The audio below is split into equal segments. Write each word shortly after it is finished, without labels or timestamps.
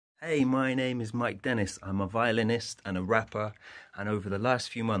Hey, my name is Mike Dennis. I'm a violinist and a rapper, and over the last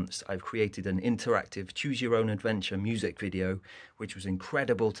few months I've created an interactive Choose Your Own Adventure music video, which was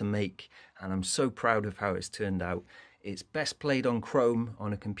incredible to make, and I'm so proud of how it's turned out. It's best played on Chrome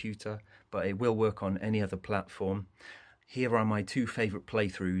on a computer, but it will work on any other platform. Here are my two favourite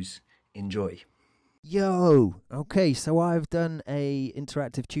playthroughs. Enjoy. Yo! Okay, so I've done a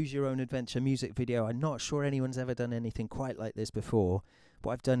interactive Choose Your Own Adventure music video. I'm not sure anyone's ever done anything quite like this before.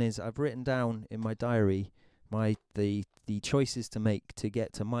 What I've done is I've written down in my diary the choices to make to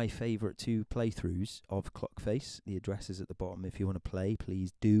get to my favourite two playthroughs of Clockface. The address is at the bottom. If you want to play,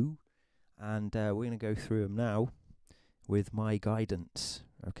 please do. And we're going to go through them now with my guidance.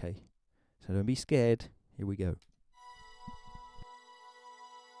 Okay, so don't be scared. Here we go.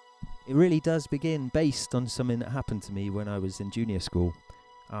 It really does begin based on something that happened to me when I was in junior school.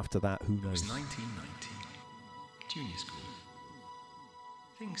 After that, who knows? It was 1990, junior school.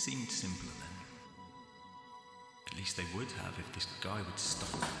 Things seemed simpler then. At least they would have if this guy would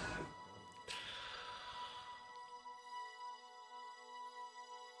stop.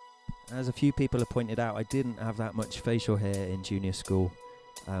 As a few people have pointed out, I didn't have that much facial hair in junior school.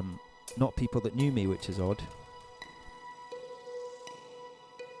 Not people that knew me, which is odd.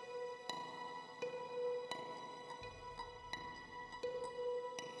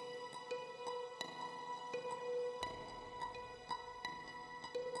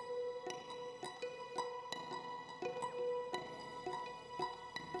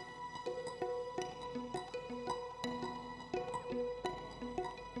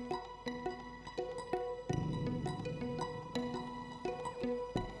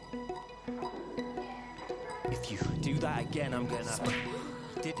 If you do that again, I'm gonna...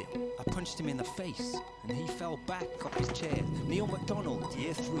 He did it. I punched him in the face, and he fell back off his chair. Neil McDonald,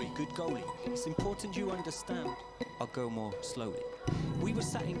 year 3, good goalie. It's important you understand. I'll go more slowly. We were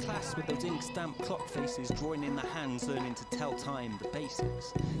sat in class with those ink-stamped clock faces, drawing in the hands, learning to tell time, the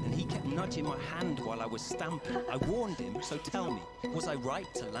basics. And he kept nudging my hand while I was stamping. I warned him, so tell me, was I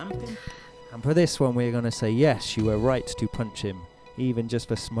right to lamp him? And for this one, we're going to say yes, you were right to punch him, even just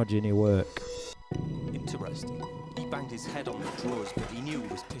for smudging your work. Interesting. He banged his head on the drawers, but he knew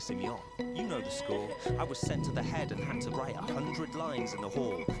it was pissing me off. You know the score. I was sent to the head and had to write 100 lines in the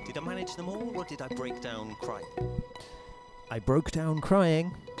hall. Did I manage them all, or did I break down crying? I broke down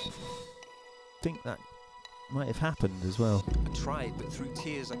crying. Think that might have happened as well. I tried, but through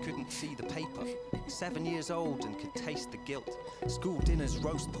tears I couldn't see the paper. 7 years old and could taste the guilt. School dinners,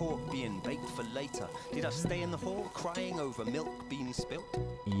 roast pork being baked for later. Did I stay in the hall crying over milk being spilt?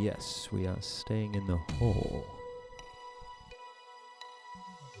 Yes, we are staying in the hall.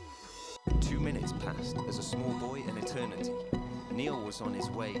 2 minutes passed as a small boy an eternity. Neil was on his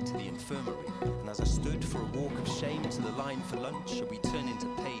way to the infirmary, and as I stood for a walk of shame to the line for lunch, should we turn into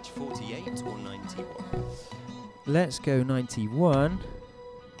page 48 or 91? Let's go 91.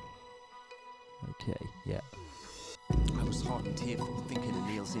 Okay, yeah. I was hot and tearful, thinking of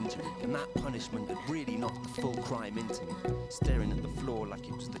Neil's injury, and that punishment had really knocked the full crime into me, staring at the floor like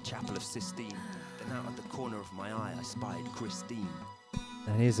it was the Chapel of Sistine. Then out of the corner of my eye, I spied Christine.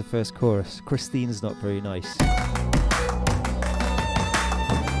 And here's the first chorus. Christine's not very nice.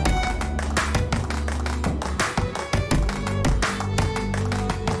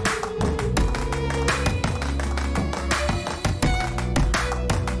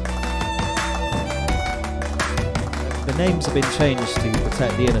 The names have been changed to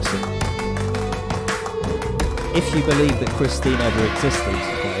protect the innocent. If you believe that Christine ever existed,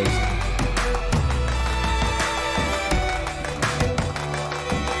 that is.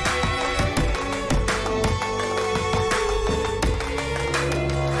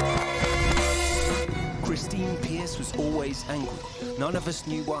 Angry. None of us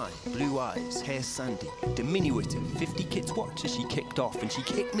knew why. Blue eyes, hair sandy, diminutive. 50 kids watched as she kicked off, and she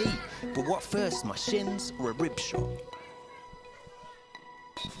kicked me. But what first, my shins or a rib shot?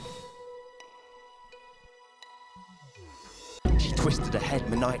 She twisted her head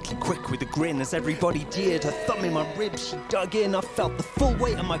maniacally quick with a grin as everybody jeered. Her thumb in my ribs, she dug in. I felt the full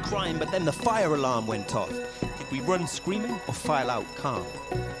weight of my crime, but then the fire alarm went off. Did we run screaming or file out calm?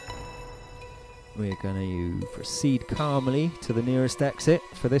 We're going to proceed calmly to the nearest exit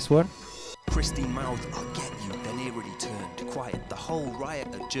for this one. Christine mouthed, "I'll get you," then eerily turned. Quiet, the whole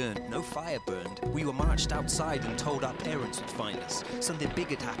riot adjourned. No fire burned. We were marched outside and told our parents would find us. Something big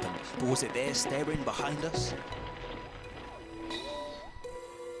had happened, but was it there staring behind us?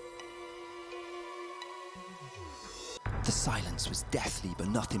 The silence was deathly, but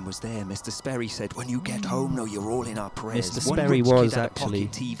nothing was there. Mr. Sperry said, "When you get home, know you're all in our prayers." Mr. Sperry was actually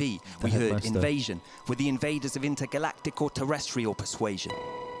TV. We heard invasion. Were the invaders of intergalactic or terrestrial persuasion?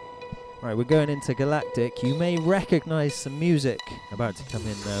 Right, we're going into Galactic. You may recognize some music about to come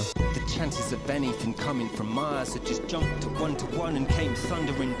in now. The chances of anything coming from Mars had just jumped to 1 and came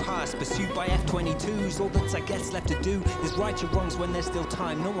thundering past, pursued by F-22s. All that's, I guess, left to do is right your wrongs when there's still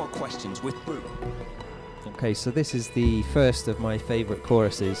time. No more questions, we're through. Okay, so this is the first of my favorite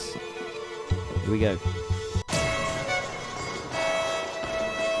choruses. Here we go.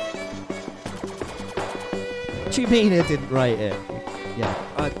 What do you mean I didn't write it? Yeah,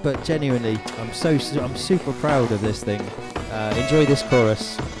 but genuinely, I'm super proud of this thing. Enjoy this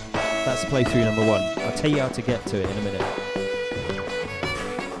chorus. That's playthrough number 1. I'll tell you how to get to it in a minute.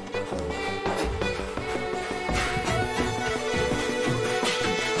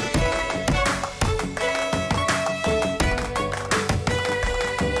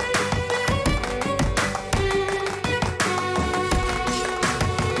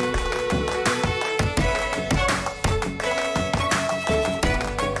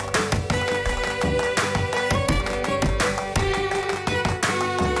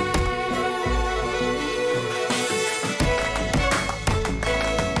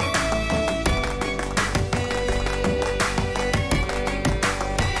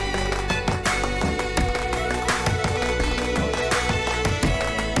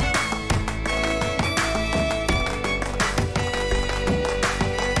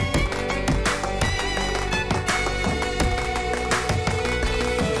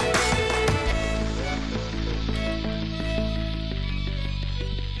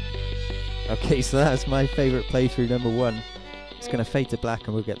 Okay, so that's my favourite playthrough number 1. It's going to fade to black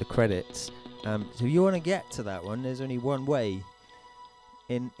and we'll get the credits. So if you want to get to that one, there's only one way.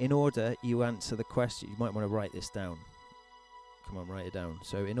 In order you answer the question. You might want to write this down. Come on, write it down.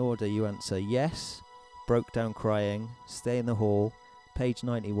 So in order you answer yes, broke down crying, stay in the hall, page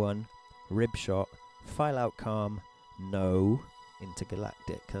 91, rib shot, file out calm, no,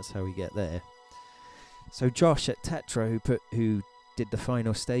 intergalactic. That's how we get there. So Josh at Tetra, who did the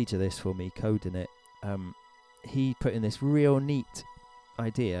final stage of this for me, coding it, he put in this real neat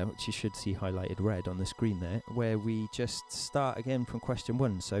idea, which you should see highlighted red on the screen there, where we just start again from question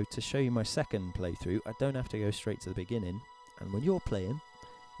 1. So to show you my second playthrough, I don't have to go straight to the beginning, and when you're playing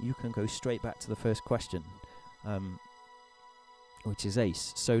you can go straight back to the first question, which is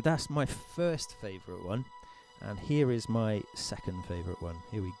ace. So that's my first favourite one, and here is my second favourite one.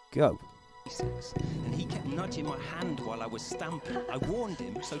 Here we go. And he kept nudging my hand while I was stamping. I warned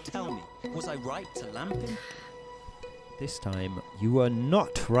him, so tell me, was I right to lamp him? This time, you were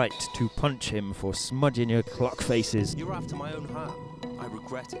not right to punch him for smudging your clock faces. You're after my own heart. I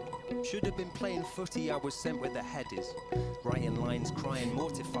regret it. Should have been playing footy, I was sent where the head is. Writing lines, crying,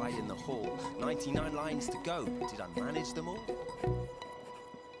 mortified in the hall. 99 lines to go. Did I manage them all?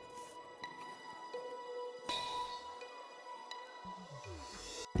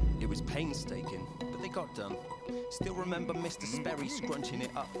 It was painstaking, but they got done. Still remember Mr. Sperry scrunching it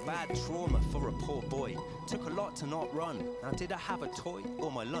up. Bad trauma for a poor boy. Took a lot to not run. Now did I have a toy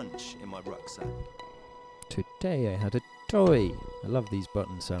or my lunch in my rucksack? Today I had a toy. I love these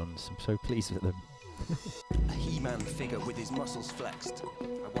button sounds. I'm so pleased with them. A He-Man figure with his muscles flexed.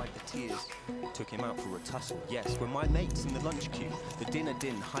 I wiped the tears. Took him out for a tussle. Yes, when my mates in the lunch queue. The dinner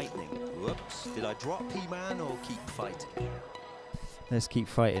din heightening. Whoops. Did I drop He-Man or keep fighting? Let's keep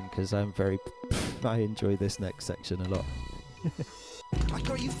fighting, because I enjoy this next section a lot. I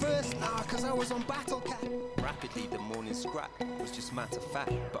got you first, cause I was on Battle Cat. Rapidly, the morning scrap was just matter of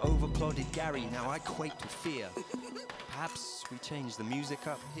fact. But overclouded Gary, now I quaked with fear. Perhaps we change the music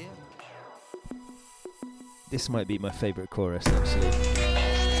up here? This might be my favourite chorus, actually.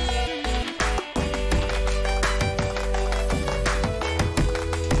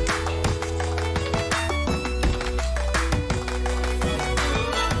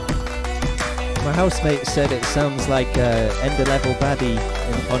 My housemate said it sounds like end-of-level baddie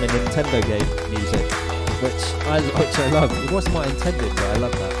on a Nintendo game music, which I love. It wasn't what I intended, but I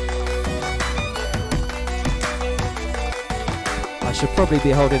love that. I should probably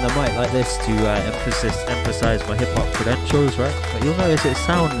be holding the mic like this to emphasize my hip-hop credentials, right? But you'll notice it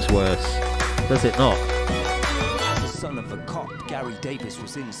sounds worse, does it not? As a son of a cop, Gary Davis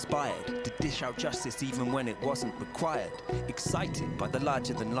was inspired to dish out justice even when it wasn't required. Excited by the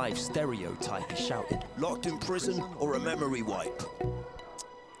larger-than-life stereotype, he shouted, "Locked in prison or a memory wipe?"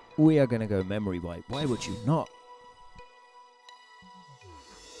 We are going to go memory wipe. Why would you not?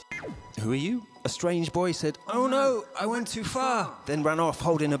 Who are you? A strange boy said, "Oh no, I went too far." Then ran off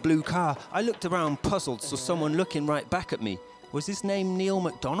holding a blue car. I looked around puzzled, saw someone looking right back at me. Was his name Neil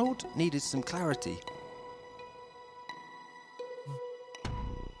MacDonald? Needed some clarity.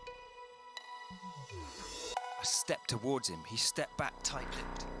 I stepped towards him. He stepped back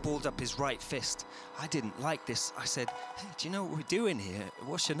tight-lipped, balled up his right fist. I didn't like this. I said, "Hey, do you know what we're doing here?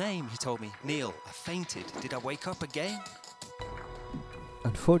 What's your name?" He told me. "Neil, I fainted. Did I wake up again?"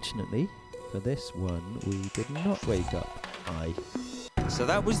 Unfortunately, for this one, we did not wake up. So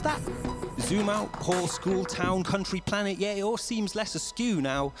that was that. Zoom out, hall, school, town, country, planet, yeah, it all seems less askew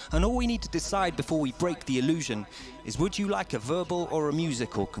now. And all we need to decide before we break the illusion is, would you like a verbal or a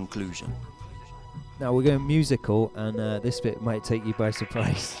musical conclusion? Now we're going musical, and this bit might take you by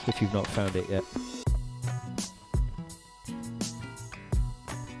surprise if you've not found it yet.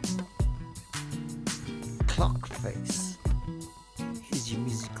 Clock face. Here's your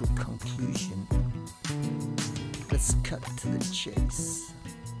musical conclusion. Let's cut to the chase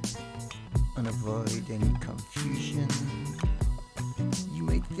and avoid any confusion. You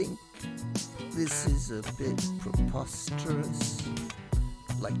may think this is a bit preposterous,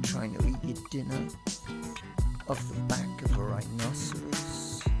 like trying to eat your dinner off the back of a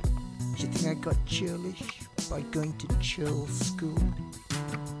rhinoceros. Do you think I got churlish by going to churl school?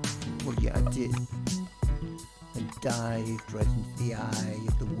 Well, yeah, I did, and dived right into the eye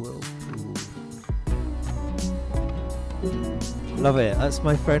of the whirlpool. Love it. That's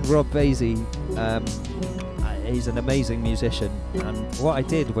my friend Rob Vasey. He's an amazing musician, and what I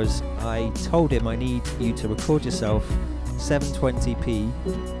did was I told him I need you to record yourself 720p,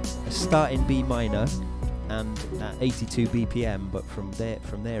 start in B minor and at 82 BPM, but from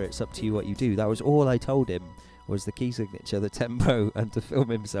there it's up to you what you do. That was all I told him, was the key signature, the tempo, and to film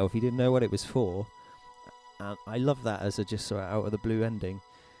himself. He didn't know what it was for, and I love that as a just sort of out of the blue ending.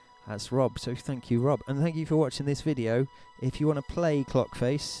 That's Rob, so thank you, Rob, and thank you for watching this video. If you want to play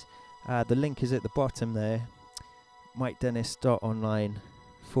Clockface, the link is at the bottom there,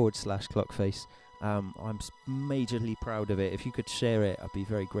 mikedennis.online/Clockface. I'm majorly proud of it. If you could share it, I'd be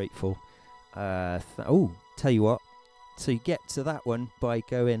very grateful. Tell you what, so you get to that one by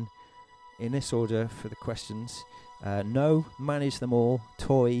going in this order for the questions. No, manage them all,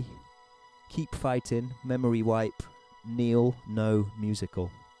 toy, keep fighting, memory wipe, Neil, no, musical.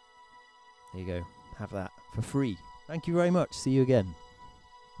 There you go. Have that for free. Thank you very much. See you again.